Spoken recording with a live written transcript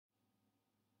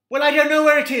Well, I don't know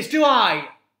where it is, do I?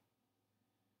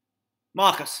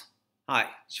 Marcus. Hi,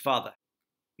 it's your father.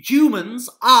 Humans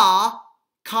are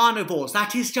carnivores.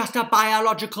 That is just a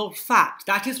biological fact.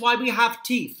 That is why we have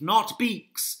teeth, not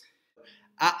beaks.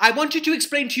 I wanted to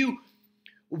explain to you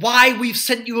why we've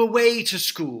sent you away to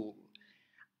school.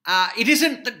 It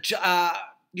isn't that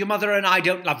your mother and I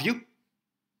don't love you.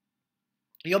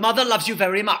 Your mother loves you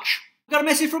very much. I got a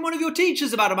message from one of your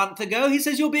teachers about a month ago. He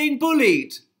says you're being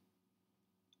bullied,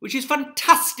 which is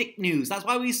fantastic news. That's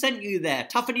why we sent you there,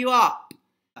 toughen you up.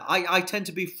 I tend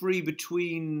to be free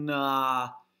between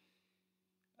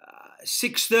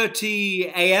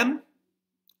 6:30 a.m.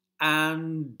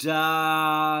 and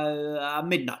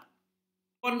midnight.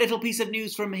 One little piece of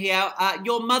news from here.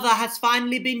 Your mother has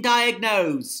finally been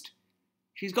diagnosed.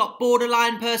 She's got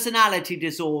borderline personality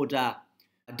disorder.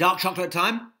 Dark chocolate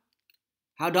time?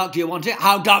 How dark do you want it?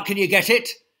 How dark can you get it?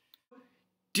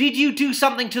 Did you do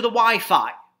something to the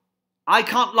Wi-Fi? I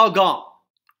can't log on.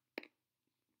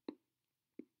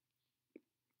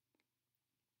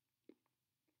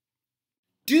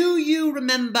 Do you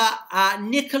remember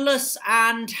Nicholas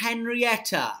and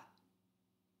Henrietta?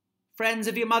 Friends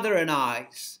of your mother and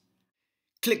I's.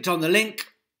 Clicked on the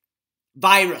link.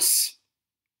 Virus.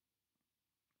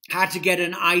 Had to get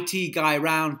an IT guy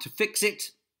round to fix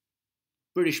it.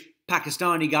 British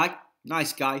Pakistani guy.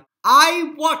 Nice guy.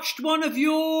 I watched one of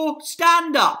your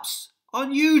stand-ups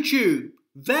on YouTube.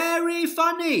 Very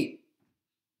funny.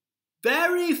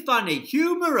 Very funny.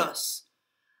 Humorous.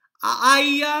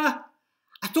 I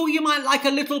thought you might like a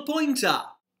little pointer.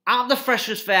 At the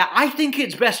Freshers' Fair, I think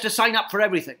it's best to sign up for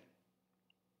everything.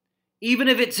 Even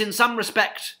if it's in some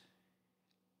respect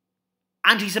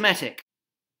anti-Semitic.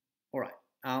 All right.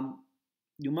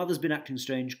 Your mother's been acting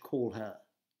strange. Call her.